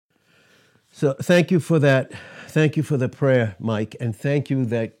So thank you for that. Thank you for the prayer, Mike, and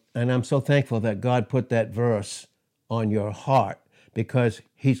and I'm so thankful that God put that verse on your heart because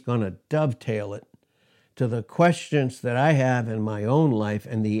He's going to dovetail it to the questions that I have in my own life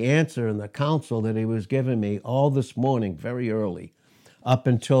and the answer and the counsel that He was giving me all this morning, very early, up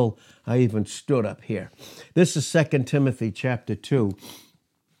until I even stood up here. This is 2 Timothy chapter 2,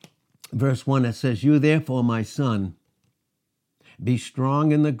 verse 1. It says, "You therefore, my son, be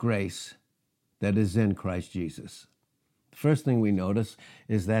strong in the grace that is in Christ Jesus." The first thing we notice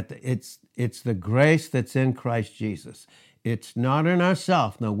is that it's the grace that's in Christ Jesus. It's not in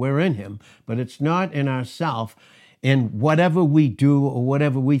ourself. No, we're in Him, but it's not in ourself in whatever we do or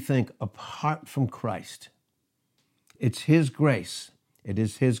whatever we think apart from Christ. It's His grace. It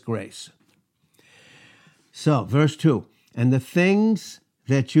is His grace. So, verse 2, "And the things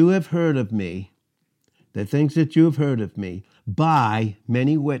that you have heard of me, by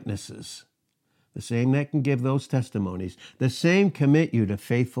many witnesses," the same that can give those testimonies, "the same commit you to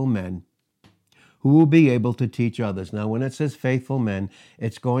faithful men who will be able to teach others." Now, when it says faithful men,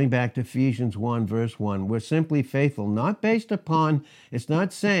 it's going back to Ephesians 1, verse 1. We're simply faithful, it's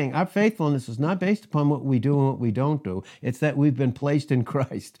not saying, our faithfulness is not based upon what we do and what we don't do. It's that we've been placed in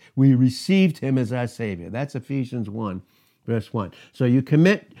Christ. We received Him as our Savior. That's Ephesians 1, verse 1. So you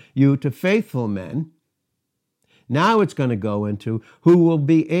commit you to faithful men. Now it's going to go into who will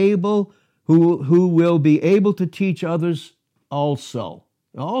be able to teach others also.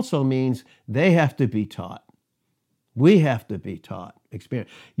 Also means they have to be taught. We have to be taught. Experience.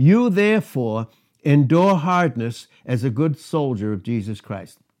 "You therefore endure hardness as a good soldier of Jesus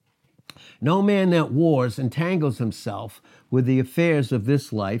Christ. No man that wars entangles himself with the affairs of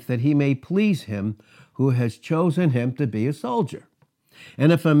this life, that he may please Him who has chosen him to be a soldier.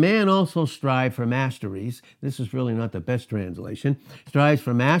 And if a man also strive for masteries," this is really not the best translation, "strives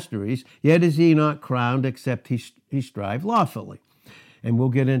for masteries, yet is he not crowned except he strive lawfully." And we'll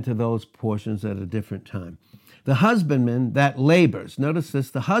get into those portions at a different time. "The husbandman that labors," notice this,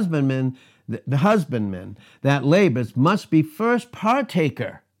 the husbandman that labors must be first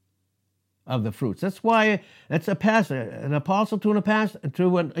partaker of the fruits. That's why that's a pastor, an apostle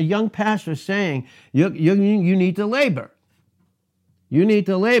to a young pastor saying, you need to labor. You need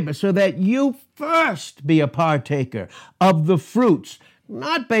to labor so that you first be a partaker of the fruits,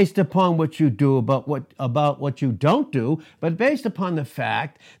 not based upon what you do about what you don't do, but based upon the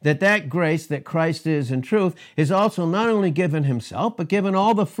fact that grace that Christ is in truth is also not only given Himself, but given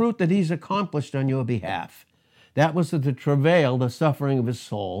all the fruit that He's accomplished on your behalf. That was the travail, the suffering of His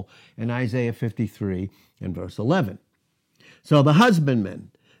soul in Isaiah 53 and verse 11. So the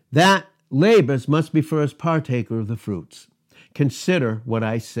husbandman that labors must be first partaker of the fruits. "Consider what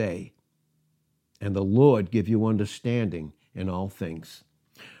I say, and the Lord give you understanding in all things.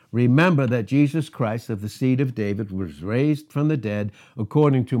 Remember that Jesus Christ of the seed of David was raised from the dead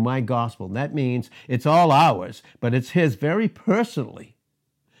according to my gospel." That means it's all ours, but it's His very personally.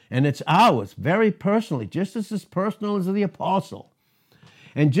 And it's ours very personally, just as personal as the apostle.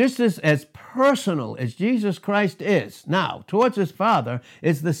 And just as personal as Jesus Christ is now towards His Father,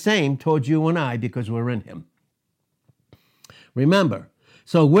 is the same towards you and I because we're in Him. Remember,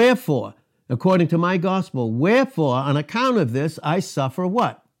 so wherefore, according to my gospel, wherefore, on account of this, I suffer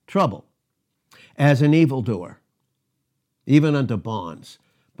what? Trouble, as an evildoer, even unto bonds.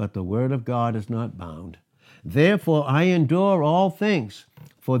 But the word of God is not bound. Therefore, I endure all things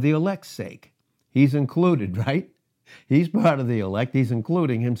for the elect's sake. He's included, right? He's part of the elect. He's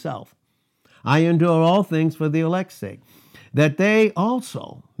including himself. "I endure all things for the elect's sake, that they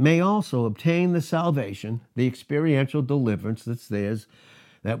also may obtain the salvation," the experiential deliverance that's theirs,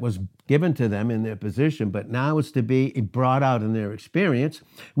 that was given to them in their position, but now is to be brought out in their experience,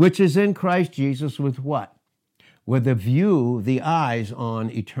 "which is in Christ Jesus," with what? With the eyes on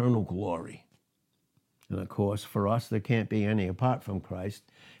eternal glory. And of course, for us, there can't be any apart from Christ.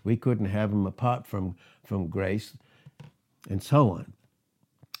 We couldn't have Him apart from grace, and so on.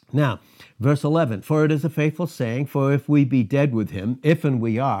 Now, verse 11, "For it is a faithful saying, for if we be dead with Him," if and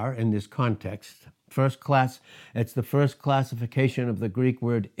we are in this context, it's the first classification of the Greek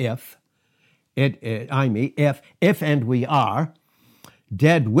word if. If and we are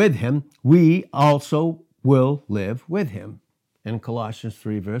dead with Him, we also will live with Him. In Colossians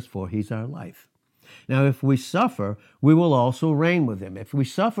 3, verse 4, He's our life. Now, if we suffer, we will also reign with Him. If we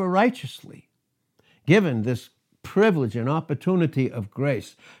suffer righteously, given this privilege and opportunity of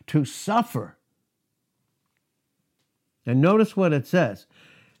grace to suffer. And notice what it says.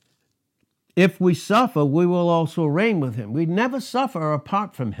 If we suffer, we will also reign with Him. We never suffer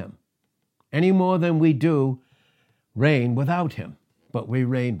apart from Him, any more than we do reign without Him, but we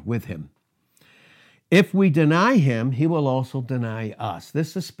reign with Him. If we deny him, he will also deny us.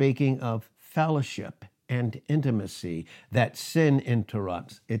 This is speaking of fellowship and intimacy that sin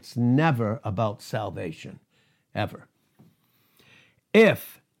interrupts. It's never about salvation, ever.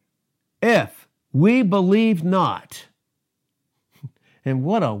 If we believe not, and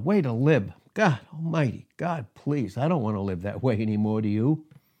what a way to live. God almighty, God, please, I don't want to live that way anymore, do you?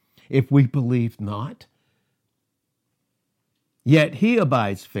 If we believe not, yet he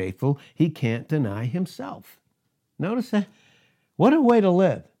abides faithful, he can't deny himself. Notice that? What a way to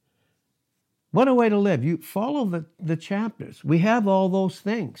live. What a way to live. You follow the chapters. We have all those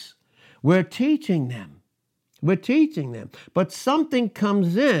things. We're teaching them. We're teaching them. But something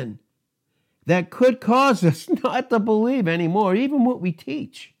comes in that could cause us not to believe anymore, even what we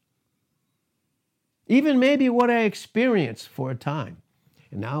teach. Even maybe what I experienced for a time.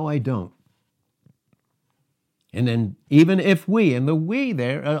 And now I don't. And then even if we, and the we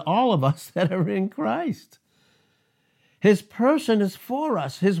there are all of us that are in Christ. His person is for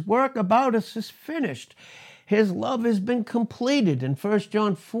us. His work about us is finished. His love has been completed in 1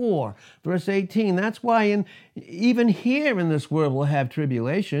 John 4, verse 18. That's why even here in this world we'll have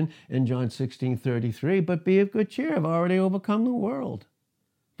tribulation in John 16:33. But be of good cheer. I've already overcome the world.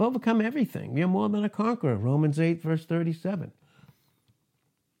 I've overcome everything. You're more than a conqueror. Romans 8, verse 37.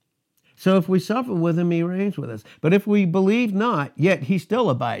 So if we suffer with him, he reigns with us. But if we believe not, yet he still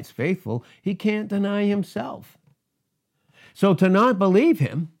abides faithful, he can't deny himself. So to not believe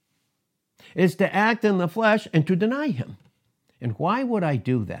him is to act in the flesh and to deny him. And why would I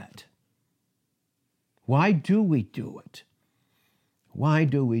do that? Why do we do it? Why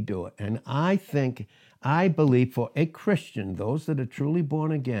do we do it? And I believe for a Christian, those that are truly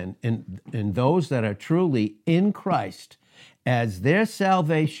born again, and those that are truly in Christ as their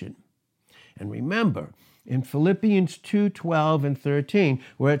salvation. And remember, in Philippians 2:12 and 13,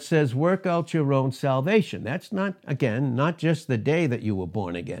 where it says, work out your own salvation. That's not just the day that you were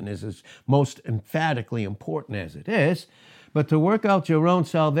born again, is most emphatically important as it is, but to work out your own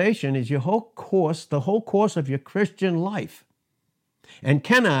salvation is the whole course of your Christian life. And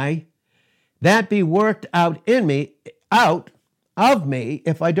can that be worked out of me,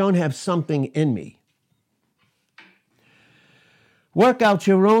 if I don't have something in me? Work out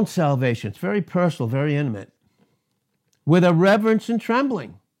your own salvation. It's very personal, very intimate. With a reverence and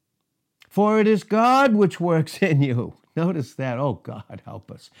trembling. For it is God which works in you. Notice that. Oh, God, help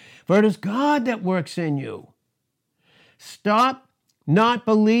us. For it is God that works in you. Stop not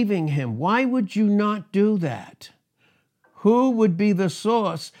believing him. Why would you not do that? Who would be the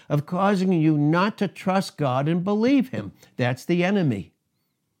source of causing you not to trust God and believe him? That's the enemy.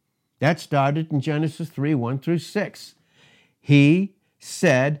 That started in Genesis 3:1-6. He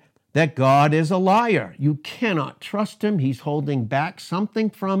said that God is a liar. You cannot trust him. He's holding back something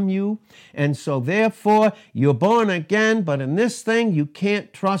from you. And so therefore, you're born again, but in this thing, you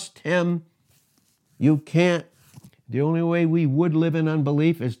can't trust him. You can't. The only way we would live in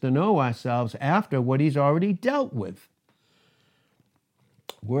unbelief is to know ourselves after what he's already dealt with.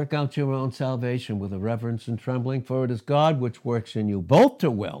 Work out your own salvation with a reverence and trembling, for it is God which works in you both to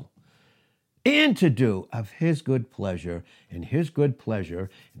will and to do of his good pleasure. And his good pleasure,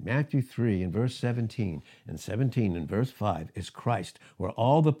 in Matthew 3 and verse 17, and 17 and verse 5, is Christ, where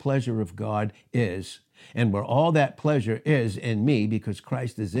all the pleasure of God is, and where all that pleasure is in me, because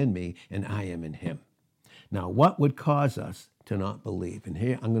Christ is in me and I am in him. Now, what would cause us to not believe? And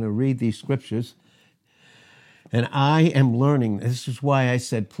here I'm going to read these scriptures, and I am learning. This is why I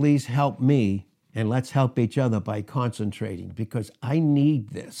said, please help me, and let's help each other by concentrating, because I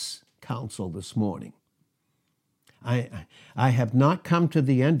need this counsel this morning. I have not come to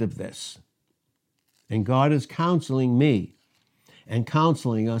the end of this, and God is counseling me and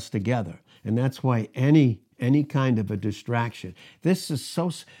counseling us together, and that's why any kind of a distraction. This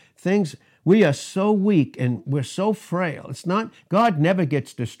is things. We are so weak and we're so frail. It's not, God never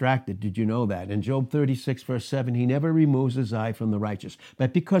gets distracted. Did you know that? In Job 36, verse 7, he never removes his eye from the righteous.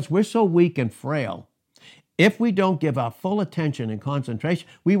 But because we're so weak and frail, if we don't give our full attention and concentration,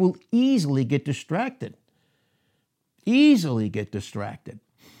 we will easily get distracted. Easily get distracted.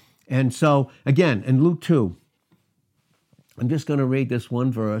 And so, again, in Luke 2, I'm just going to read this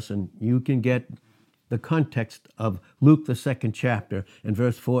one verse, and you can get the context of Luke, the 2nd chapter, in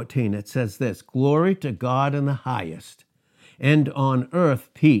verse 14. It says this, glory to God in the highest, and on earth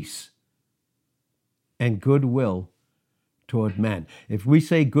peace and goodwill toward men. If we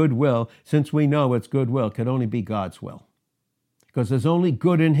say goodwill, since we know it's goodwill, it could only be God's will. Because there's only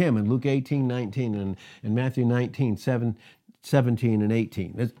good in him in Luke 18:19 and in Matthew 19:17 and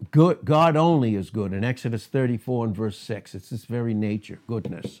 18. It's good, God only is good in Exodus 34 and verse 6. It's this very nature,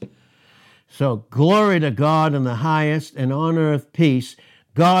 goodness. So glory to God in the highest, and on earth peace,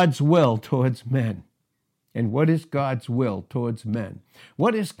 God's will towards men. And what is God's will towards men?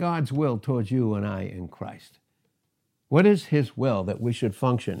 What is God's will towards you and I in Christ? What is his will that we should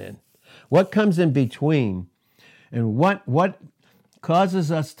function in? What comes in between? And what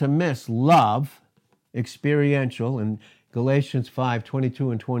causes us to miss love, experiential, in Galatians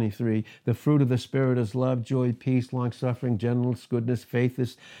 5:22 and 23, the fruit of the Spirit is love, joy, peace, long-suffering, gentleness, goodness,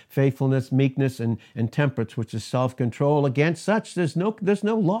 faithfulness, meekness, and temperance, which is self-control. Against such, there's no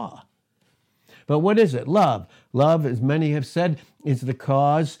law. But what is it? Love. Love, as many have said, is the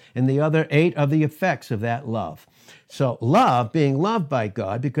cause, and the other 8 are the effects of that love. So love, being loved by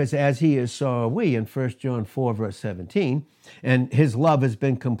God, because as he is, so are we, in 1 John 4, verse 17, and his love has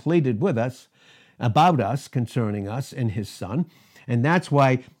been completed with us, about us, concerning us, in his Son, and that's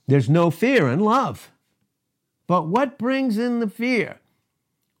why there's no fear in love. But what brings in the fear?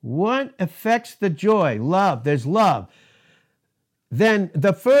 What affects the joy? Love. There's love. Then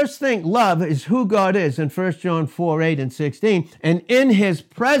the first thing, love, is who God is in 1 John 4, 8 and 16. And in his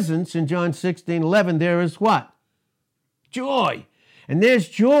presence, in John 16, 11, there is what? Joy. And there's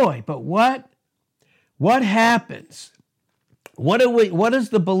joy. But what happens? What is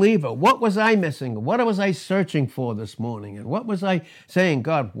the believer? What was I missing? What was I searching for this morning? And what was I saying,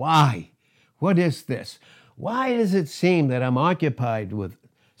 God, why? What is this? Why does it seem that I'm occupied with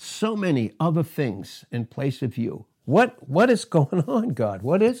so many other things in place of you? What is going on, God?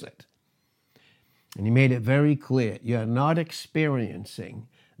 What is it? And he made it very clear. You're not experiencing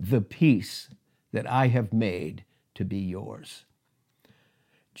the peace that I have made to be yours.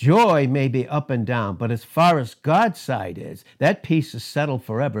 Joy may be up and down, but as far as God's side is, that peace is settled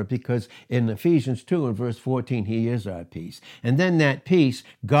forever, because in Ephesians 2 and verse 14, he is our peace. And then that peace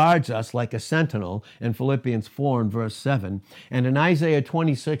guards us like a sentinel in Philippians 4 and verse 7. And in Isaiah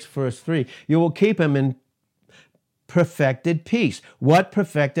 26 verse 3, you will keep him in perfected peace. What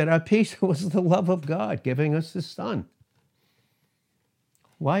perfected our peace? It was the love of God giving us his Son.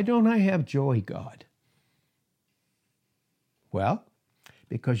 Why don't I have joy, God? Well,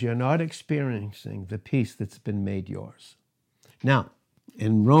 because you're not experiencing the peace that's been made yours. Now,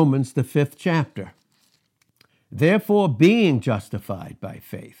 in Romans, the 5th chapter, therefore being justified by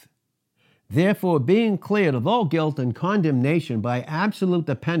faith, therefore being cleared of all guilt and condemnation by absolute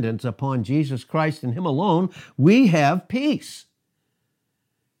dependence upon Jesus Christ and him alone, we have peace.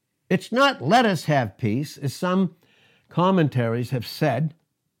 It's not let us have peace, as some commentaries have said.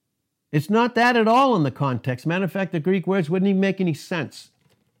 It's not that at all in the context. Matter of fact, the Greek words wouldn't even make any sense.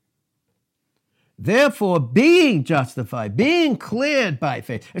 Therefore, being justified, being cleared by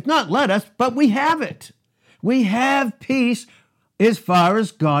faith. It's not let us, but we have it. We have peace as far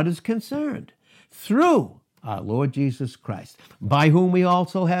as God is concerned, through our Lord Jesus Christ, by whom we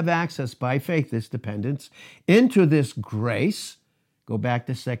also have access by faith, this dependence, into this grace. Go back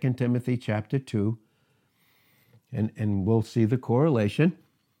to 2 Timothy chapter 2, and we'll see the correlation.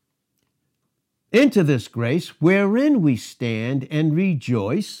 Into this grace wherein we stand and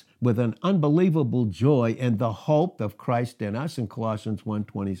rejoice with an unbelievable joy in the hope of Christ in us, in Colossians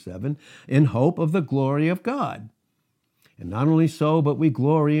 1:27, in hope of the glory of God. And not only so, but we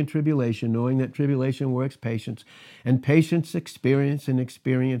glory in tribulation, knowing that tribulation works patience, and patience experience, and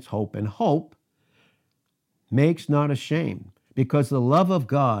experience hope. And hope makes not ashamed, because the love of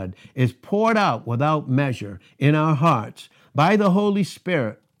God is poured out without measure in our hearts by the Holy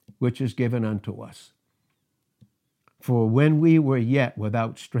Spirit, which is given unto us. For when we were yet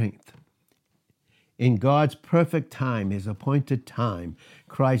without strength, in God's perfect time, his appointed time,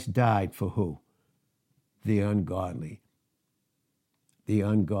 Christ died for who? The ungodly. The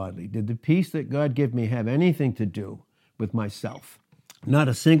ungodly. Did the peace that God gave me have anything to do with myself? Not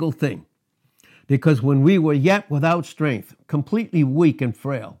a single thing. Because when we were yet without strength, completely weak and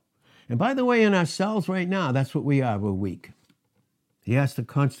frail, and by the way, in ourselves right now, that's what we are, we're weak. He has to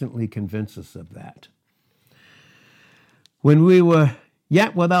constantly convince us of that. When we were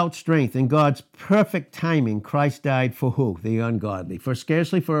yet without strength, in God's perfect timing, Christ died for who? The ungodly. For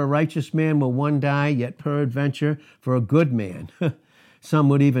scarcely for a righteous man will one die, yet peradventure for a good man some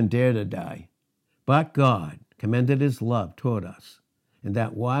would even dare to die. But God commended his love toward us, and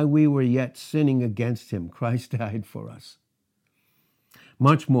that while we were yet sinning against him, Christ died for us.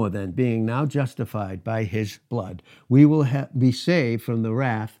 Much more then, being now justified by his blood, we will be saved from the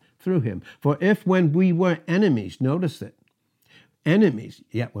wrath through him. For if when we were enemies, notice it, enemies,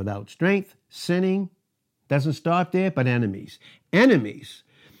 yet without strength, sinning, doesn't stop there, but enemies. Enemies,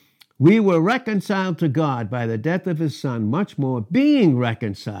 we were reconciled to God by the death of his Son, much more, being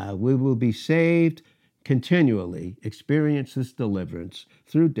reconciled, we will be saved continually experience this deliverance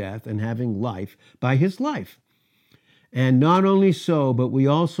through death and having life by his life. And not only so, but we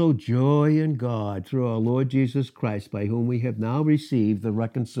also joy in God through our Lord Jesus Christ, by whom we have now received the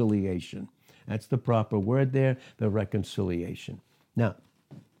reconciliation. That's the proper word there, the reconciliation. Now,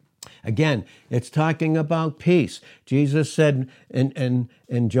 again, it's talking about peace. Jesus said in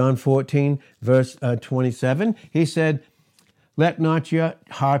John 14, verse 27, he said, let not your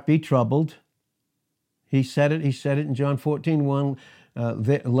heart be troubled. He said it in John 14:1.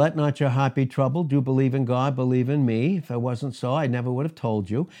 Let not your heart be troubled. Do believe in God, believe in me. If it wasn't so, I never would have told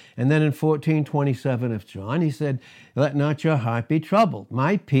you. And then in 14:27 of John, he said, let not your heart be troubled.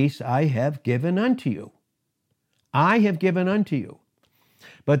 My peace I have given unto you. I have given unto you.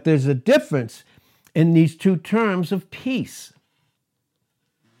 But there's a difference in these two terms of peace.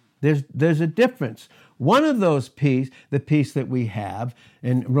 There's a difference. One of those peace, the peace that we have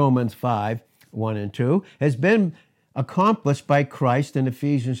in Romans 5:1 and 2, has been accomplished by Christ in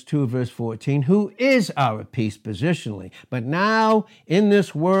Ephesians 2, verse 14, who is our peace positionally. But now, in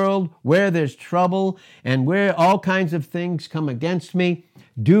this world where there's trouble and where all kinds of things come against me,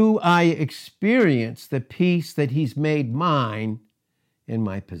 do I experience the peace that he's made mine in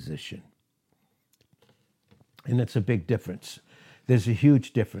my position? And it's a big difference. There's a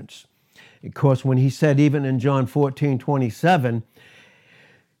huge difference. Of course, when he said, even in John 14:27,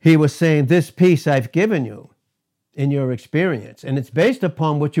 he was saying, this peace I've given you in your experience. And it's based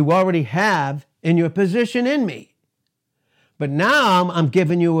upon what you already have in your position in me. But now I'm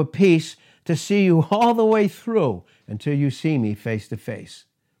giving you a peace to see you all the way through until you see me face to face.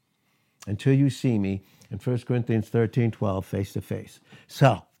 Until you see me in 1 Corinthians 13:12 face to face.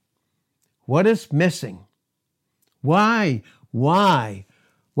 So, what is missing? Why?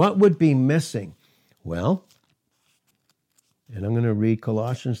 What would be missing? Well, and I'm going to read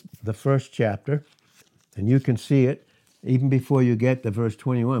Colossians, the first chapter, and you can see it even before you get to verse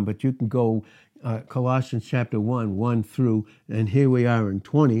 21, but you can go Colossians chapter 1 through, and here we are in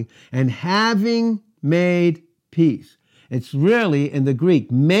 20, and having made peace. It's really, in the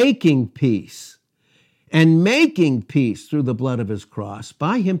Greek, making peace. And making peace through the blood of his cross,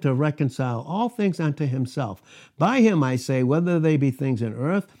 by him to reconcile all things unto himself. By him, I say, whether they be things in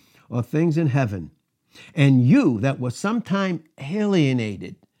earth or things in heaven. And you that was sometime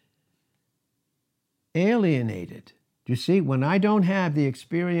alienated. Alienated. You see, when I don't have the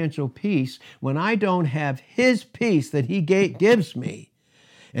experiential peace, when I don't have his peace that he gives me,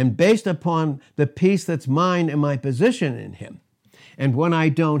 and based upon the peace that's mine and my position in him, and when I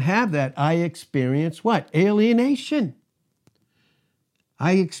don't have that, I experience what? Alienation.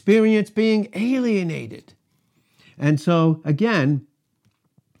 I experience being alienated. And so, again,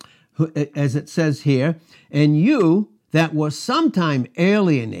 as it says here, and you that was sometime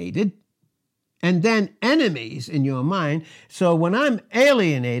alienated, and then enemies in your mind. So when I'm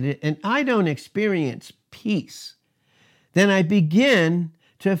alienated and I don't experience peace, then I begin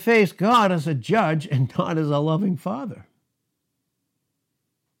to face God as a judge and not as a loving father.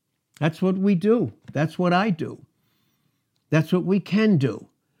 That's what we do. That's what I do. That's what we can do.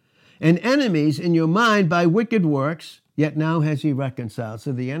 And enemies in your mind by wicked works, yet now has he reconciled.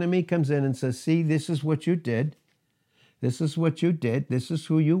 So the enemy comes in and says, see, this is what you did. This is what you did. This is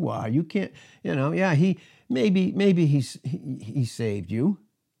who you are. You can't, he saved you.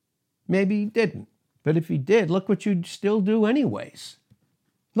 Maybe he didn't. But if he did, look what you'd still do anyways.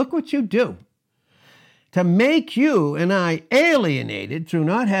 Look what you do. To make you and I alienated through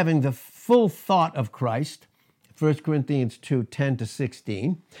not having the full thought of Christ, 1 Corinthians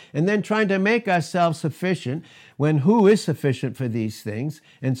 2:10-16, and then trying to make ourselves sufficient when who is sufficient for these things?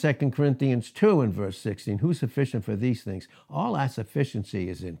 In 2 Corinthians 2 and verse 16, who's sufficient for these things? All our sufficiency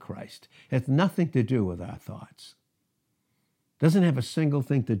is in Christ. It has nothing to do with our thoughts. Doesn't have a single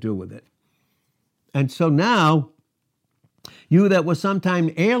thing to do with it. And so now, you that was sometime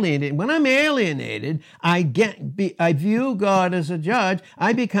alienated, when I'm alienated, I view God as a judge,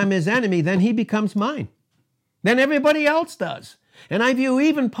 I become his enemy, then he becomes mine. Then everybody else does. And I view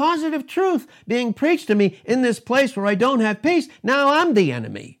even positive truth being preached to me in this place where I don't have peace. Now I'm the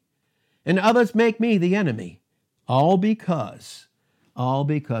enemy. And others make me the enemy. All because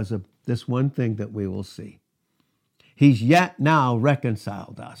of this one thing that we will see. He's yet now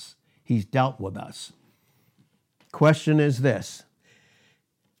reconciled us. He's dealt with us. Question is this.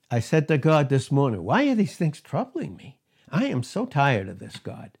 I said to God this morning, why are these things troubling me? I am so tired of this,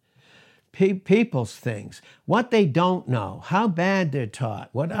 God. People's things, what they don't know, how bad they're taught,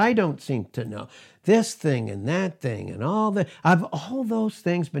 what I don't seem to know, this thing and that thing and all that. All those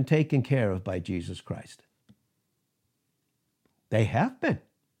things been taken care of by Jesus Christ. They have been.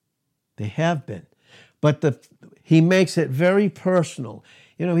 They have been. But he makes it very personal.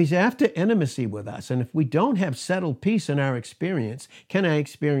 He's after intimacy with us. And if we don't have settled peace in our experience, can I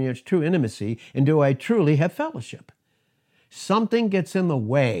experience true intimacy? And do I truly have fellowship? Something gets in the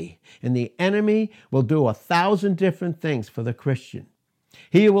way, and the enemy will do 1,000 different things for the Christian.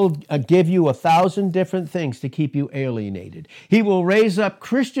 He will give you 1,000 different things to keep you alienated. He will raise up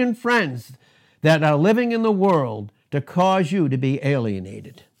Christian friends that are living in the world to cause you to be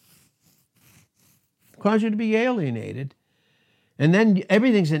alienated. Cause you to be alienated. And then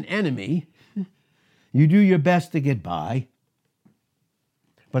everything's an enemy. You do your best to get by.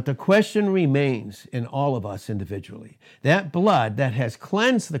 But the question remains in all of us individually. That blood that has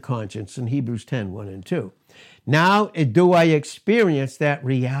cleansed the conscience in Hebrews 10, 1 and 2. Now, do I experience that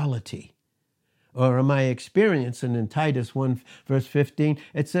reality? Or am I experiencing in Titus 1, verse 15,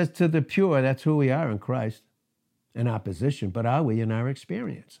 it says to the pure, that's who we are in Christ, in our position, but are we in our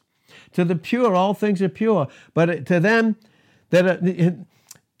experience? To the pure, all things are pure. But to them,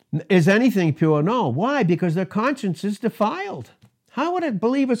 is anything pure? No. Why? Because their conscience is defiled. How would a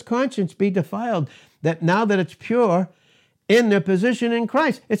believer's conscience be defiled that now that it's pure in their position in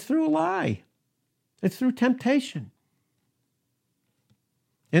Christ? It's through a lie. It's through temptation.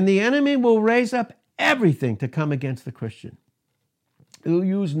 And the enemy will raise up everything to come against the Christian. He'll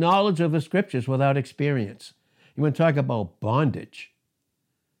use knowledge of the Scriptures without experience. You want to talk about bondage.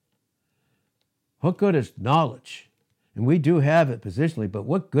 What good is knowledge? And we do have it positionally, but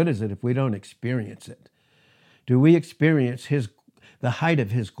what good is it if we don't experience it? Do we experience the height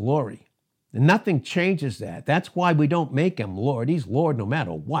of his glory? And nothing changes that. That's why we don't make him Lord. He's Lord no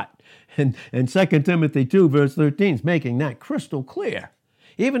matter what. And 2 Timothy 2, verse 13 is making that crystal clear.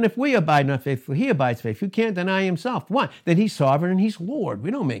 Even if we abide not faithful, he abides faithful. You can't deny himself. Why? That he's sovereign and he's Lord.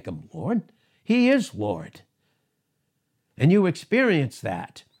 We don't make him Lord. He is Lord. And you experience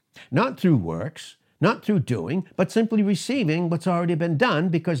that, not through works, not through doing, but simply receiving what's already been done,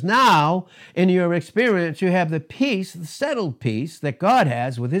 because now in your experience you have the peace, the settled peace that God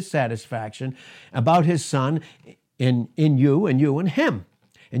has with his satisfaction about his Son in you and you in him.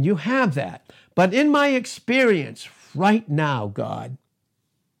 And you have that. But in my experience right now, God,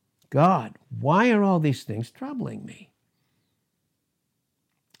 why are all these things troubling me?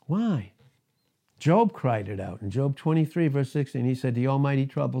 Why? Job cried it out in Job 23, verse 16. He said, the Almighty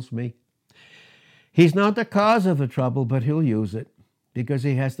troubles me. He's not the cause of the trouble, but he'll use it because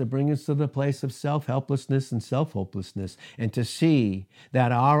he has to bring us to the place of self-helplessness and self-hopelessness and to see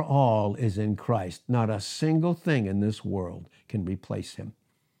that our all is in Christ. Not a single thing in this world can replace him.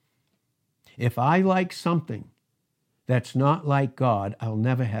 If I like something that's not like God, I'll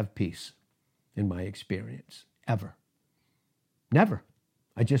never have peace in my experience, ever. Never.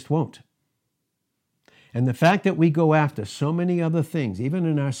 I just won't. And the fact that we go after so many other things, even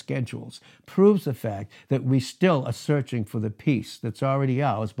in our schedules, proves the fact that we still are searching for the peace that's already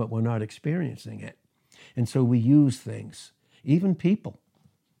ours, but we're not experiencing it. And so we use things, even people.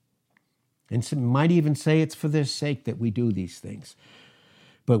 And some might even say it's for their sake that we do these things.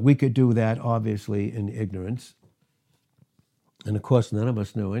 But we could do that, obviously, in ignorance. And of course, none of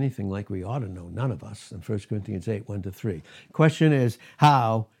us know anything like we ought to know. None of us. In 1 Corinthians 8, 1-3. Question is,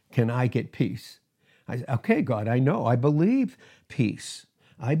 how can I get peace? Okay, God, I know. I believe peace.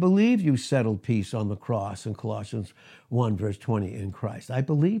 I believe you settled peace on the cross in Colossians 1, verse 20 in Christ. I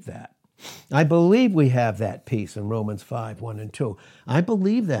believe that. I believe we have that peace in Romans 5, 1 and 2. I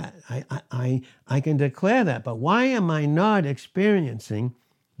believe that. I can declare that. But why am I not experiencing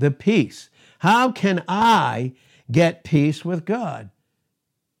the peace? How can I get peace with God?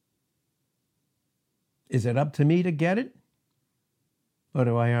 Is it up to me to get it? Or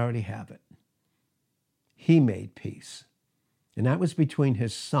do I already have it? He made peace. And that was between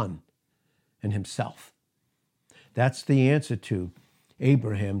his Son and himself. That's the answer to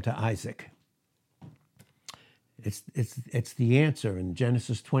Abraham to Isaac. It's the answer in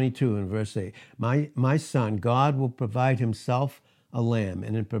Genesis 22 and verse 8. My son, God will provide himself a lamb.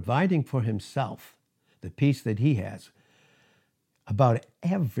 And in providing for himself the peace that he has about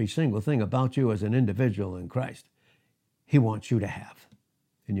every single thing about you as an individual in Christ, he wants you to have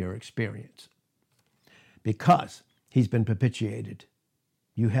in your experience. Because he's been propitiated.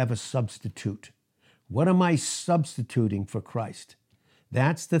 You have a substitute. What am I substituting for Christ?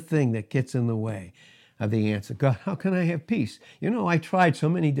 That's the thing that gets in the way of the answer. God, how can I have peace? I tried so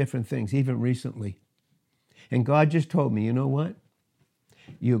many different things, even recently. And God just told me, you know what?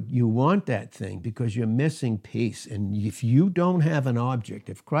 You want that thing because you're missing peace. And if you don't have an object,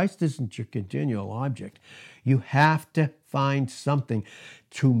 if Christ isn't your continual object, you have to find something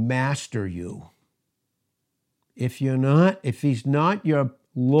to master you. If he's not your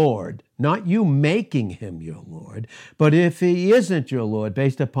Lord, not you making him your Lord, but if he isn't your Lord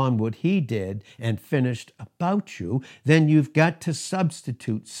based upon what he did and finished about you, then you've got to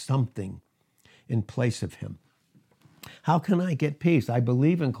substitute something in place of him. How can I get peace? I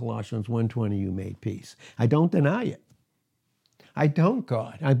believe in Colossians 1:20, you made peace. I don't deny it. I don't,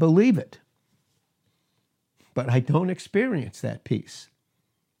 God. I believe it. But I don't experience that peace.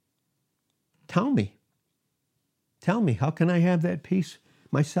 Tell me, how can I have that peace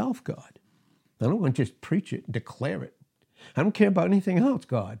myself, God? I don't want to just preach it, declare it. I don't care about anything else,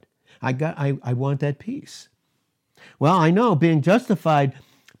 God. I want that peace. Well, I know being justified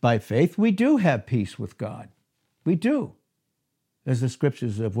by faith, we do have peace with God. We do, as the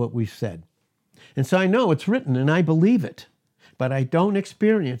scriptures of what we've said. And so I know it's written and I believe it, but I don't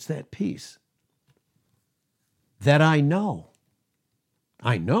experience that peace that I know.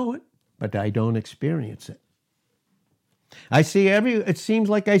 I know it, but I don't experience it. It seems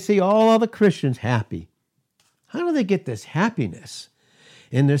like I see all other Christians happy. How do they get this happiness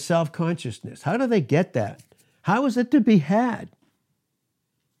in their self-consciousness? How do they get that? How is it to be had?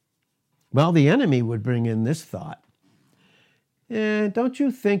 Well, the enemy would bring in this thought. Don't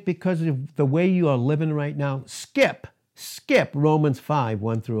you think because of the way you are living right now, skip Romans 5,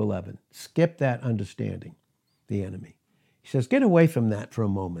 1 through 11. Skip that understanding, the enemy. He says, get away from that for a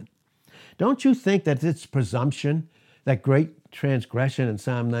moment. Don't you think that it's presumption, that great transgression in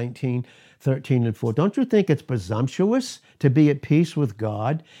Psalm 19, 13 and 4, don't you think it's presumptuous to be at peace with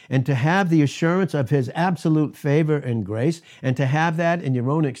God and to have the assurance of his absolute favor and grace and to have that in your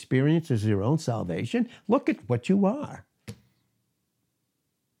own experience as your own salvation? Look at what you are.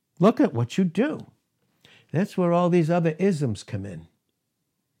 Look at what you do. That's where all these other isms come in.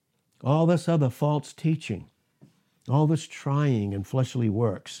 All this other false teaching, all this trying and fleshly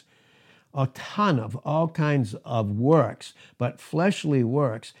works. A ton of all kinds of works, but fleshly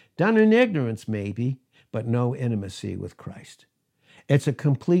works, done in ignorance maybe, but no intimacy with Christ. It's a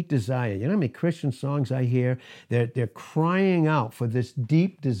complete desire. You know how many Christian songs I hear? They're crying out for this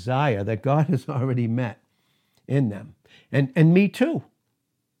deep desire that God has already met in them. And me too.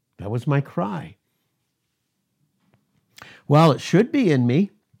 That was my cry. Well, it should be in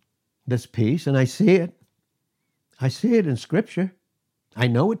me, this peace, and I see it. I see it in Scripture. I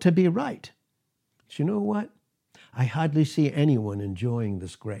know it to be right. But you know what? I hardly see anyone enjoying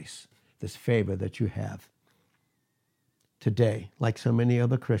this grace, this favor that you have today, like so many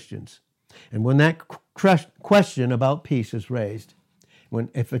other Christians. And when that question about peace is raised,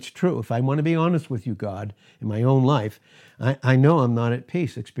 if it's true, if I want to be honest with you, God, in my own life, I know I'm not at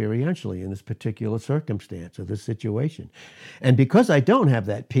peace experientially in this particular circumstance or this situation. And because I don't have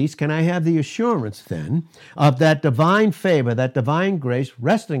that peace, can I have the assurance then of that divine favor, that divine grace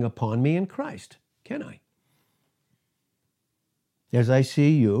resting upon me in Christ? Can I? As I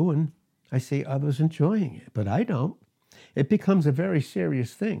see you and I see others enjoying it, but I don't. It becomes a very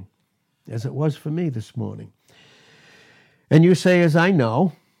serious thing, as it was for me this morning. And you say, as I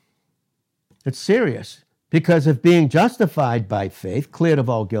know, it's serious. Because of being justified by faith, cleared of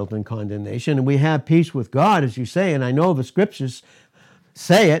all guilt and condemnation, and we have peace with God, as you say, and I know the scriptures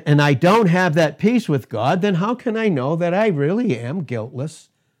say it, and I don't have that peace with God, then how can I know that I really am guiltless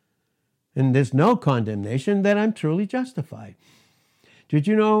and there's no condemnation, that I'm truly justified? Did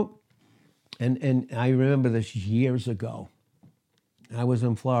you know, and I remember this years ago, I was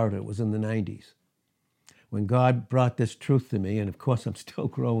in Florida, it was in the 90s, when God brought this truth to me, and of course I'm still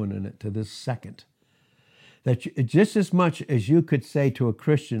growing in it to this second, that just as much as you could say to a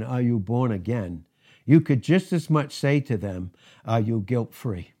Christian, are you born again? You could just as much say to them, are you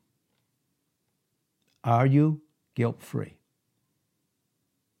guilt-free? Are you guilt-free?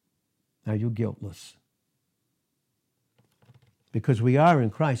 Are you guiltless? Because we are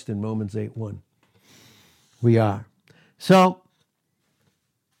in Christ in Romans 8:1. We are. So,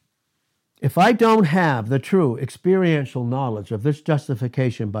 if I don't have the true experiential knowledge of this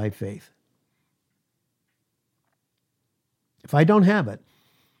justification by faith, if I don't have it,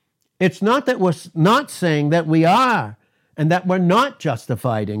 it's not that we're not saying that we are and that we're not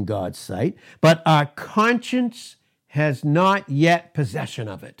justified in God's sight, but our conscience has not yet possession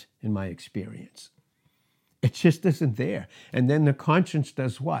of it, in my experience. It just isn't there. And then the conscience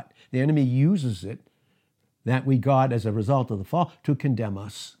does what? The enemy uses it, that we got as a result of the fall, to condemn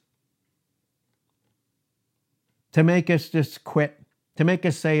us, to make us just quit, to make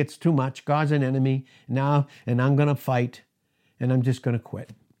us say it's too much, God's an enemy now, and I'm going to fight, and I'm just going to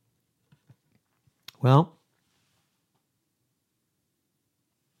quit. Well,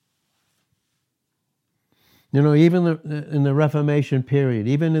 you know, even in the Reformation period,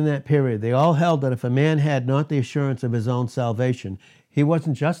 even in that period, they all held that if a man had not the assurance of his own salvation, he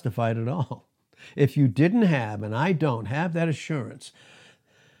wasn't justified at all. If you didn't have, and I don't have that assurance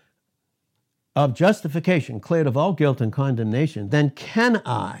of justification, cleared of all guilt and condemnation, then can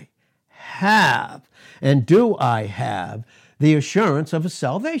I have, and do I have, the assurance of a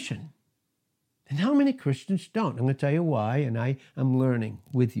salvation? And how many Christians don't? I'm going to tell you why, and I am learning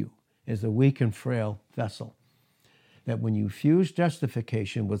with you as a weak and frail vessel, that when you fuse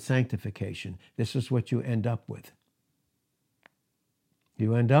justification with sanctification, this is what you end up with.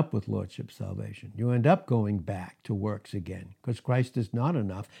 You end up with lordship salvation. You end up going back to works again, because Christ is not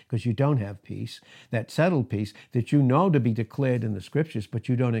enough, because you don't have peace, that settled peace that you know to be declared in the Scriptures, but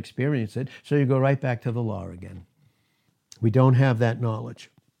you don't experience it, so you go right back to the law again. We don't have that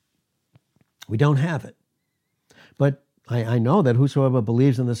knowledge. We don't have it. But I know that whosoever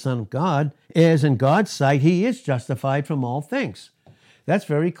believes in the Son of God is, in God's sight, he is justified from all things. That's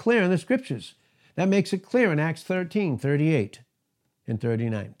very clear in the Scriptures. That makes it clear in Acts 13, 38 and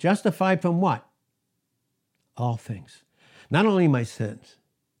 39. Justified from what? All things. Not only my sins.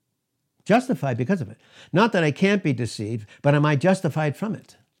 Justified because of it. Not that I can't be deceived, but am I justified from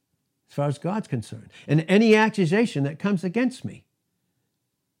it, as far as God's concerned? And any accusation that comes against me.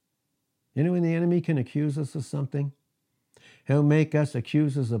 You know when the enemy can accuse us of something? He'll make us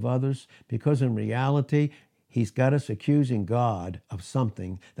accusers of others, because in reality, he's got us accusing God of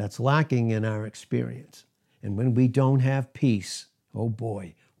something that's lacking in our experience. And when we don't have peace, oh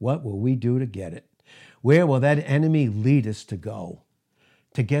boy, what will we do to get it? Where will that enemy lead us to go,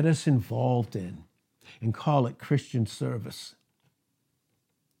 to get us involved in, and call it Christian service?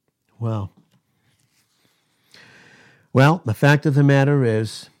 Well, the fact of the matter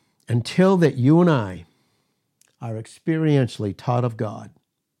is, until that you and I are experientially taught of God,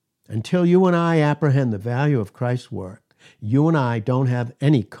 until you and I apprehend the value of Christ's work, you and I don't have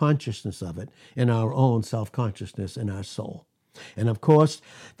any consciousness of it in our own self-consciousness in our soul. And of course,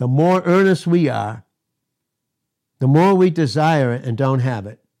 the more earnest we are, the more we desire it and don't have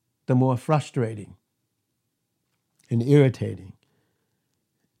it, the more frustrating and irritating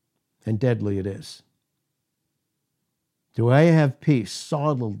and deadly it is. Do I have peace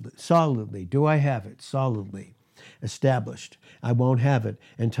solidly? Do I have it solidly established? I won't have it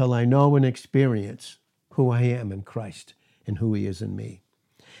until I know and experience who I am in Christ and who he is in me.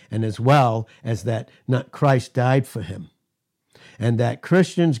 And as well as that not Christ died for him. And that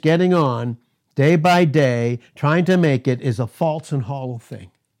Christians getting on day by day, trying to make it, is a false and hollow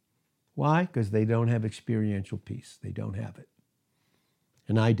thing. Why? Because they don't have experiential peace. They don't have it.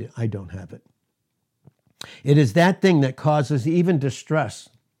 And I don't have it. It is that thing that causes even distress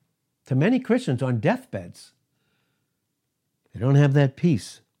to many Christians on deathbeds. They don't have that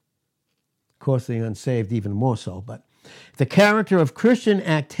peace. Of course, the unsaved even more so. But the character of Christian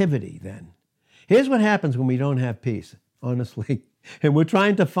activity, then. Here's what happens when we don't have peace, honestly. And we're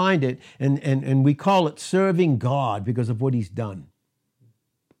trying to find it, and we call it serving God because of what he's done.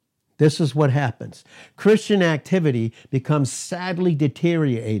 This is what happens. Christian activity becomes sadly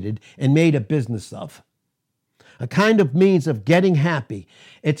deteriorated and made a business of. A kind of means of getting happy.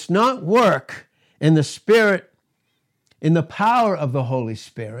 It's not work in the Spirit, in the power of the Holy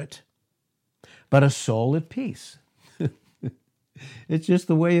Spirit, but a soul at peace. It's just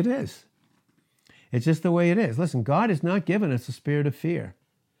the way it is. It's just the way it is. Listen, God has not given us a spirit of fear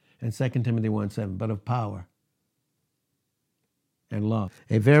in 2 Timothy 1:7, but of power and love.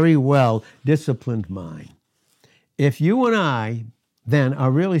 A very well-disciplined mind. If you and I then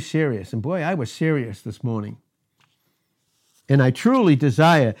are really serious, and boy, I was serious this morning, and I truly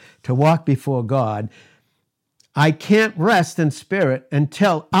desire to walk before God, I can't rest in spirit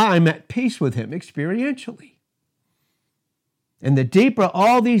until I'm at peace with him experientially. And the deeper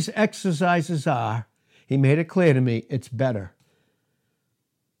all these exercises are, he made it clear to me, it's better.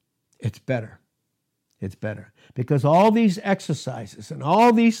 It's better. It's better. Because all these exercises and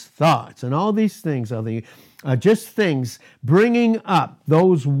all these thoughts and all these things are just things bringing up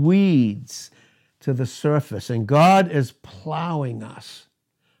those weeds to the surface. And God is plowing us.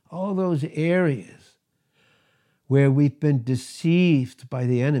 All those areas where we've been deceived by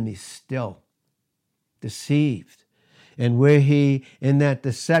the enemy still. Deceived. And where he, in that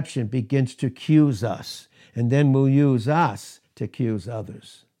deception, begins to accuse us. And then will use us to accuse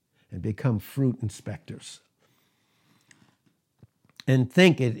others and become fruit inspectors. And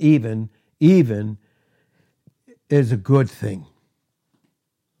think it even is a good thing.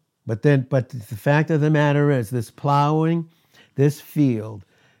 But the fact of the matter is, this plowing, this field,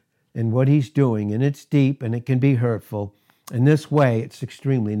 and what he's doing, and it's deep and it can be hurtful. In this way, it's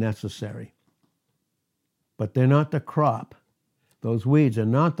extremely necessary. But they're not the crop. Those weeds are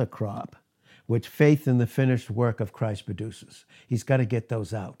not the crop. which faith in the finished work of Christ produces. He's got to get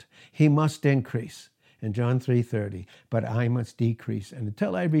those out. He must increase. In John 3:30, but I must decrease. And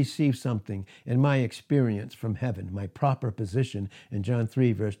until I receive something in my experience from heaven, my proper position in John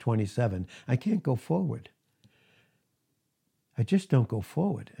 3, verse 27, I can't go forward. I just don't go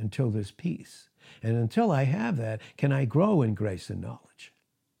forward until there's peace. And until I have that, can I grow in grace and knowledge?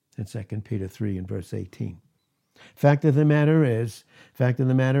 In 2 Peter 3 and verse 18. Fact of the matter is,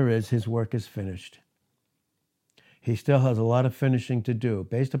 his work is finished. He still has a lot of finishing to do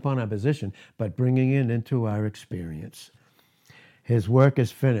based upon our position, but bringing it into our experience. His work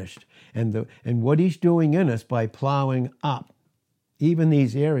is finished. And what he's doing in us by plowing up even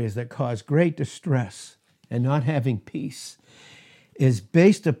these areas that cause great distress and not having peace is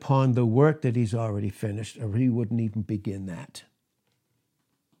based upon the work that he's already finished, or he wouldn't even begin that.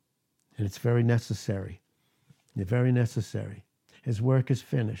 And it's very necessary. It's very necessary. His work is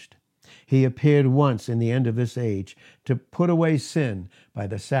finished. He appeared once in the end of this age to put away sin by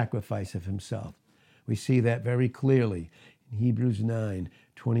the sacrifice of himself. We see that very clearly in Hebrews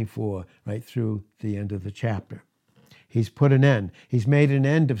 9:24, right through the end of the chapter. He's put an end. He's made an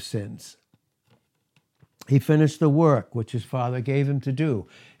end of sins. He finished the work which his Father gave him to do.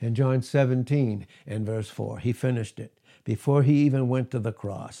 In John 17 and verse 4, he finished it before he even went to the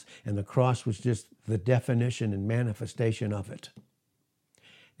cross. And the cross was just the definition and manifestation of it.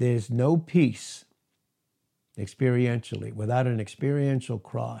 There's no peace experientially without an experiential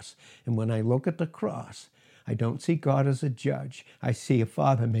cross. And when I look at the cross, I don't see God as a judge. I see a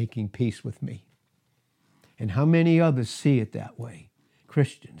Father making peace with me. And how many others see it that way?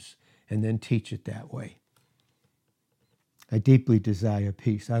 Christians, and then teach it that way. I deeply desire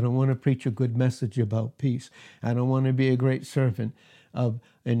peace. I don't want to preach a good message about peace. I don't want to be a great servant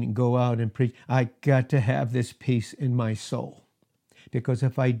and go out and preach. I got to have this peace in my soul. Because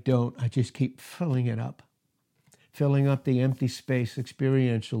if I don't, I just keep filling it up. Filling up the empty space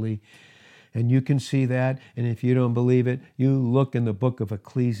experientially. And you can see that. And if you don't believe it, you look in the book of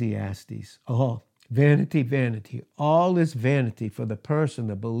Ecclesiastes. Oh, vanity, vanity. All is vanity for the person,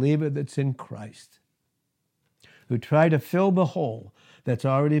 the believer that's in Christ, who try to fill the hole that's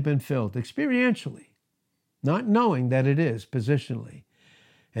already been filled experientially, not knowing that it is positionally,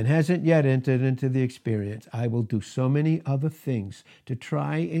 and hasn't yet entered into the experience. I will do so many other things to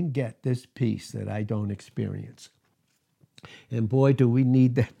try and get this peace that I don't experience. And boy, do we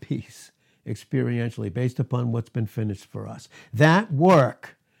need that peace experientially based upon what's been finished for us. That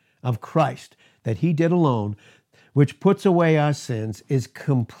work of Christ that he did alone, which puts away our sins, is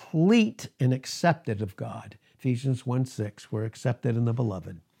complete and accepted of God. Ephesians 1:6, we're accepted in the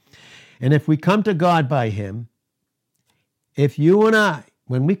beloved. And if we come to God by him, if you and I,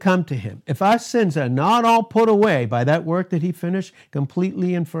 when we come to him, if our sins are not all put away by that work that he finished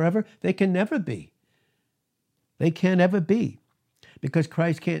completely and forever, they can never be. They can't ever be. Because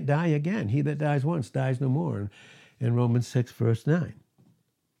Christ can't die again. He that dies once dies no more, in Romans 6, verse 9.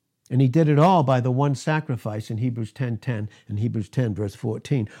 And he did it all by the one sacrifice in Hebrews 10:10 and Hebrews 10, verse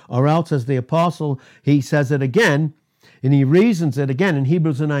 14. Or else, as the apostle, he says it again, and he reasons it again in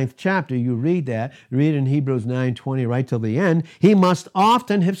Hebrews the 9th chapter. You read that, read in Hebrews 9:20 right till the end. He must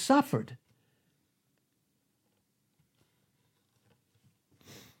often have suffered.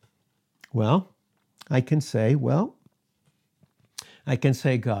 Well, I can say,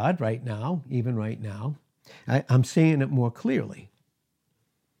 God, right now, even right now, I'm seeing it more clearly.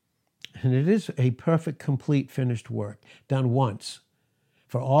 And it is a perfect, complete, finished work, done once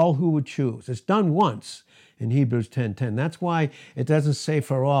for all who would choose. It's done once in Hebrews 10:10. That's why it doesn't say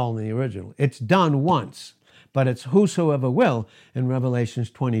for all in the original. It's done once, but it's whosoever will in Revelations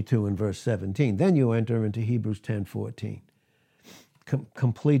 22 and verse 17. Then you enter into Hebrews 10:14,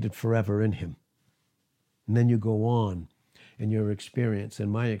 completed forever in him. And then you go on in your experience, in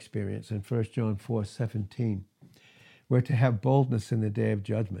my experience, in 1 John 4:17. We're to have boldness in the day of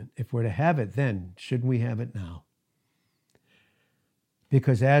judgment. If we're to have it then, shouldn't we have it now?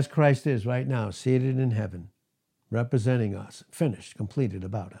 Because as Christ is right now, seated in heaven, representing us, finished, completed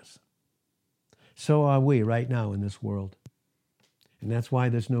about us, so are we right now in this world. And that's why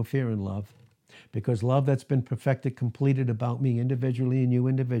there's no fear in love. Because love that's been perfected, completed about me individually and you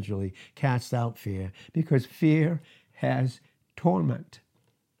individually, casts out fear. Because fear has torment.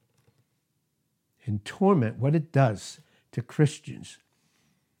 And torment, what it does to Christians,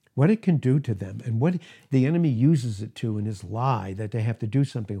 what it can do to them, and what the enemy uses it to in his lie, that they have to do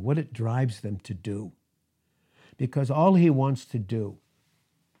something, what it drives them to do. Because all he wants to do,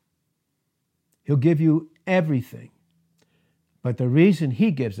 he'll give you everything. But the reason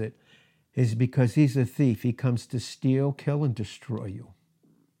he gives it is because he's a thief. He comes to steal, kill, and destroy you.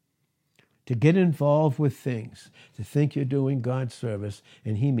 to get involved with things, to think you're doing God's service,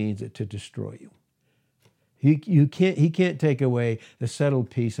 and he means it to destroy you. He can't take away the settled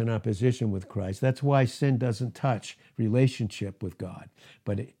peace in our position with Christ. That's why sin doesn't touch relationship with God.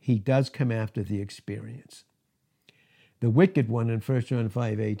 But he does come after the experience. The wicked one in 1 John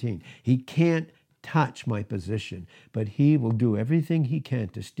 5:18, he can't touch my position, but he will do everything he can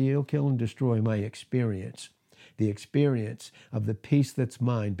to steal, kill, and destroy my experience. The experience of the peace that's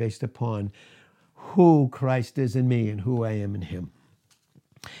mine based upon who Christ is in me and who I am in him.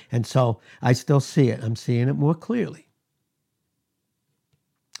 And so I still see it. I'm seeing it more clearly.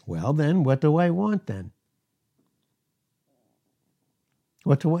 Well, then, what do I want then?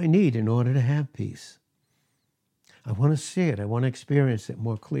 What do I need in order to have peace? I want to see it. I want to experience it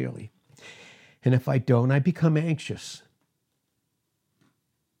more clearly. And if I don't, I become anxious.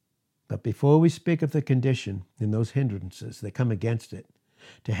 But before we speak of the condition and those hindrances that come against it,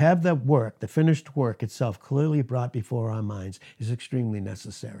 to have the work, the finished work itself, clearly brought before our minds is extremely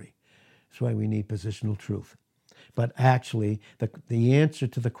necessary. That's why we need positional truth. But actually, the answer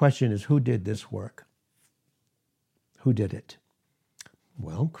to the question is, who did this work? Who did it?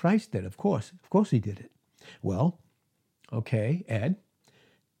 Well, Christ did, of course. Of course he did it. Well, okay, Ed,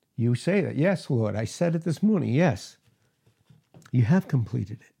 you say that. Yes, Lord, I said it this morning. Yes, you have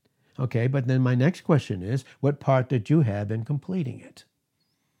completed it. Okay, but then my next question is, what part did you have in completing it?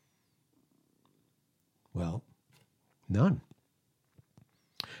 Well, none.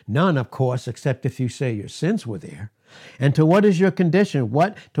 None, of course, except if you say your sins were there. And to what is your condition?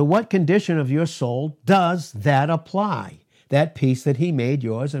 To what condition of your soul does that apply? That peace that he made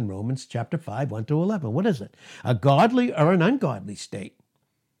yours in Romans chapter 5, 1 to 11. What is it? A godly or an ungodly state?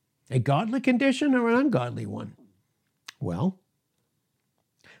 A godly condition or an ungodly one? Well,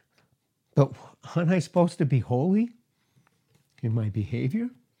 but aren't I supposed to be holy in my behavior?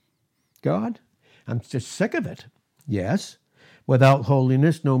 God? I'm just sick of it. Yes. Without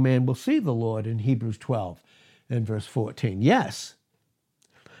holiness, no man will see the Lord in Hebrews 12 and verse 14. Yes.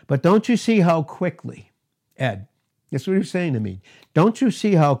 But don't you see how quickly, Ed, that's what you're saying to me. Don't you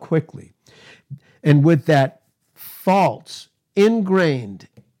see how quickly, and with that false, ingrained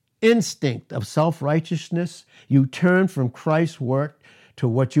instinct of self-righteousness, you turn from Christ's work to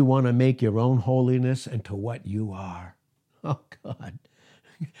what you want to make your own holiness and to what you are. Oh, God.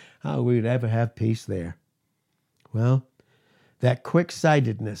 How we'd ever have peace there. Well, that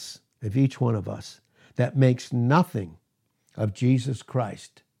quick-sightedness of each one of us that makes nothing of Jesus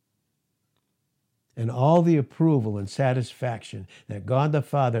Christ and all the approval and satisfaction that God the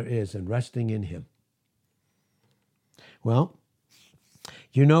Father is in resting in him. Well,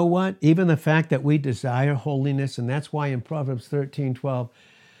 you know what? Even the fact that we desire holiness, and that's why in Proverbs 13:12,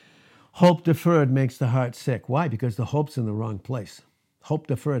 hope deferred makes the heart sick. Why? Because the hope's in the wrong place. Hope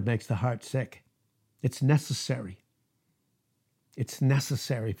deferred makes the heart sick. It's necessary. It's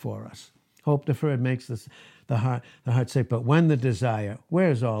necessary for us. Hope deferred makes the heart sick. But when the desire,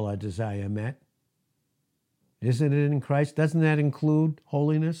 where's all our desire met? Isn't it in Christ? Doesn't that include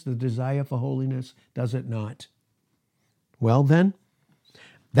holiness, the desire for holiness? Does it not? Well then,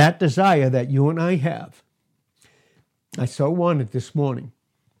 that desire that you and I have, I so wanted this morning,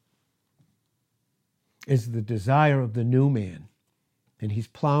 is the desire of the new man. And he's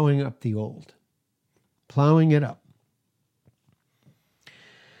plowing up the old, plowing it up.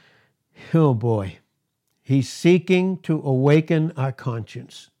 Oh boy, he's seeking to awaken our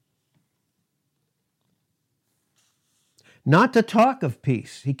conscience. Not to talk of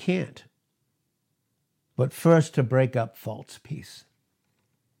peace, he can't. But first to break up false peace.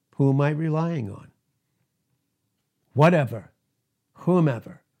 Who am I relying on? Whatever,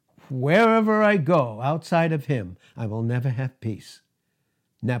 whomever, wherever I go outside of him, I will never have peace.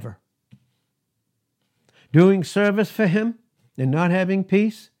 Never. Doing service for him and not having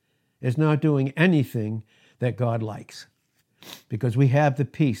peace is not doing anything that God likes, because we have the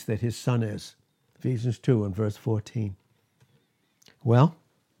peace that his Son is. Ephesians 2 and verse 14. Well,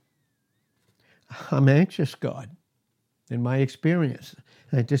 I'm anxious, God, in my experience.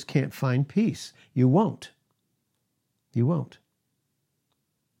 I just can't find peace. You won't. You won't.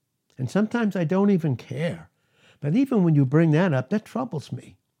 And sometimes I don't even care. But even when you bring that up, that troubles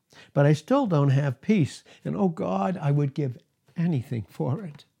me. But I still don't have peace. And oh God, I would give anything for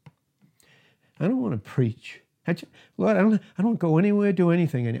it. I don't want to preach. Lord, I don't go anywhere, do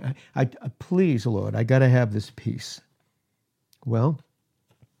anything. I please, Lord, I got to have this peace. Well,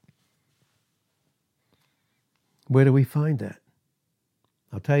 where do we find that?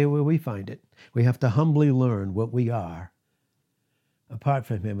 I'll tell you where we find it. We have to humbly learn what we are apart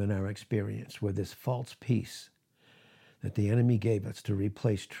from him in our experience with this false peace that the enemy gave us to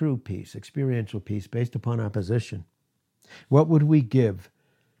replace true peace, experiential peace based upon our position. What would we give?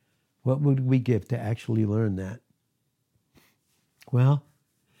 What would we give to actually learn that? Well,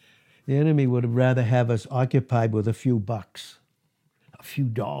 the enemy would rather have us occupied with a few bucks, a few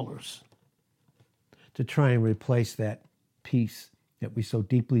dollars, to try and replace that peace that we so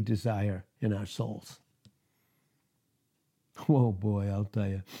deeply desire in our souls. Oh boy, I'll tell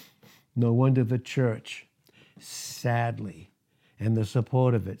you. No wonder the church, sadly, and the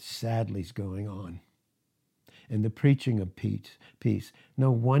support of it, sadly, is going on. And the preaching of peace.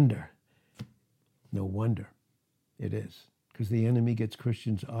 No wonder it is. Because the enemy gets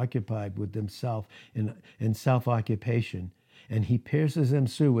Christians occupied with themselves in self-occupation. And he pierces them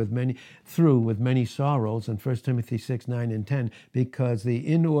through with many sorrows in 1 Timothy 6, 9, and 10, because the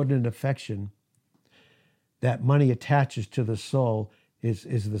inordinate affection that money attaches to the soul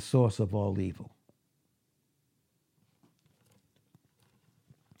is the source of all evil.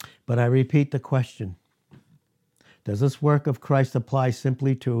 But I repeat the question. Does this work of Christ apply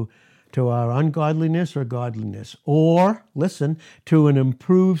simply to our ungodliness or godliness? Or, listen, to an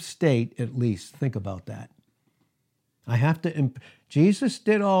improved state at least? Think about that. Jesus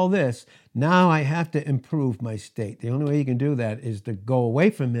did all this. Now I have to improve my state. The only way you can do that is to go away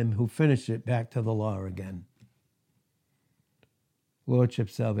from him who finished it back to the law again. Lordship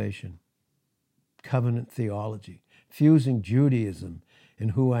salvation, covenant theology, fusing Judaism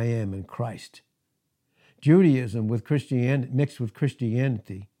and who I am in Christ. Judaism with Christianity, mixed with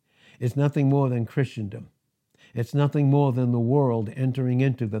Christianity, is nothing more than Christendom. It's nothing more than the world entering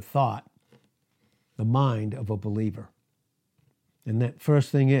into the thought, the mind of a believer. And that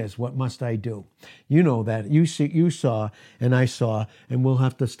first thing is, what must I do? You know that. You saw, and I saw, and we'll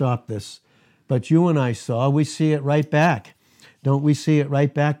have to stop this. But you and I saw, we see it right back. Don't we see it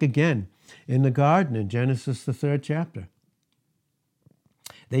right back again in the garden in Genesis, the 3rd chapter?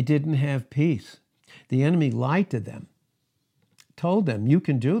 They didn't have peace. The enemy lied to them, told them, you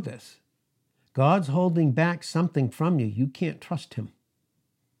can do this. God's holding back something from you. You can't trust him.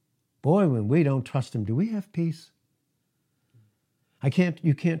 Boy, when we don't trust him, do we have peace?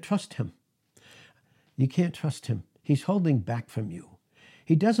 You can't trust him. You can't trust him. He's holding back from you.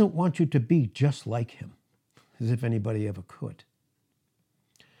 He doesn't want you to be just like him, as if anybody ever could.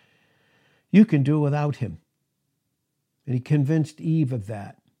 You can do without him. And he convinced Eve of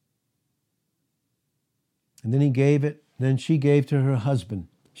that. And then she gave to her husband.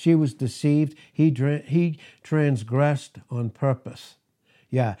 She was deceived. He transgressed on purpose.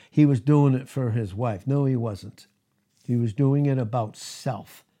 Yeah, he was doing it for his wife. No, he wasn't. He was doing it about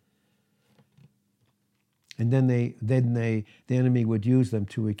self. And then the enemy would use them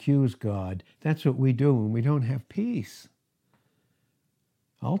to accuse God. That's what we do when we don't have peace.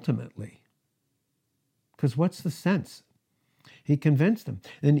 Ultimately. Because what's the sense? He convinced them.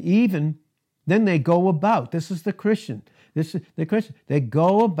 And even then they go about, this is the Christian. They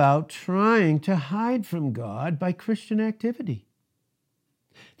go about trying to hide from God by Christian activity.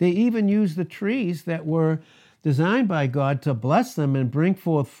 They even use the trees that were designed by God to bless them and bring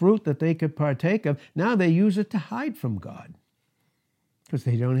forth fruit that they could partake of. Now they use it to hide from God because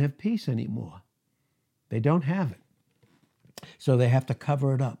they don't have peace anymore. They don't have it. So they have to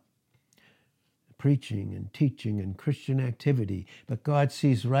cover it up. Preaching and teaching and Christian activity. But God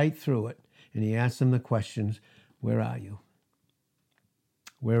sees right through it and he asks them the questions, where are you?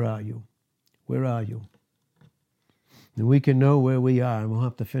 Where are you? Where are you? And we can know where we are, and we'll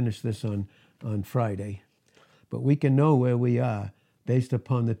have to finish this on Friday. But we can know where we are based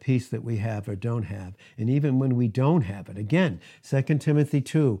upon the peace that we have or don't have. And even when we don't have it, again, 2 Timothy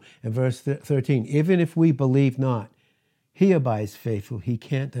 2 and verse 13, even if we believe not, he abides faithful. He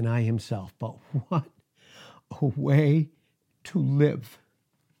can't deny himself. But what a way to live.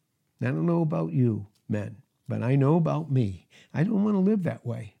 I don't know about you, men, but I know about me. I don't want to live that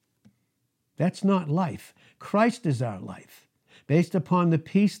way. That's not life. Christ is our life. Based upon the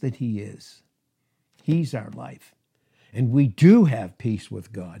peace that he is, he's our life. And we do have peace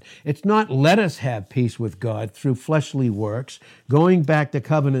with God. It's not let us have peace with God through fleshly works, going back to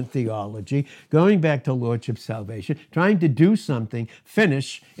covenant theology, going back to lordship salvation, trying to do something,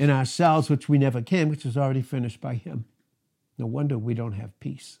 finish in ourselves, which we never can, which is already finished by him. No wonder we don't have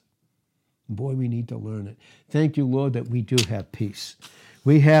peace. Boy, we need to learn it. Thank you, Lord, that we do have peace.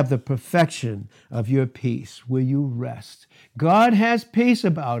 We have the perfection of your peace where you rest. God has peace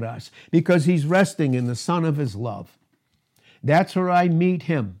about us because he's resting in the Son of his love. That's where I meet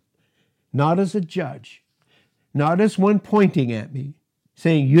him, not as a judge, not as one pointing at me,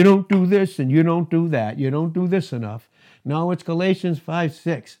 saying, you don't do this and you don't do that. You don't do this enough. No, it's Galatians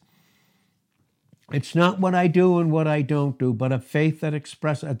 5:6. It's not what I do and what I don't do, but a faith that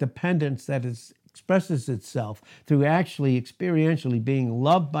expresses a dependence that expresses itself through actually experientially being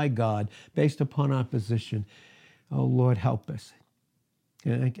loved by God based upon our position. Oh, Lord, help us.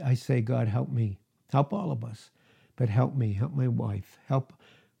 And I say, God, help me. Help all of us. But help me, help my wife, help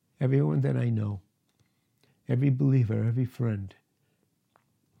everyone that I know, every believer, every friend,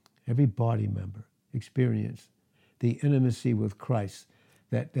 every body member experience the intimacy with Christ,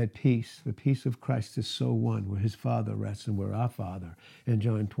 that peace, the peace of Christ is so one, where his Father rests and where our Father, in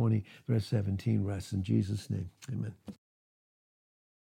John 20, verse 17, rests. In Jesus' name, amen.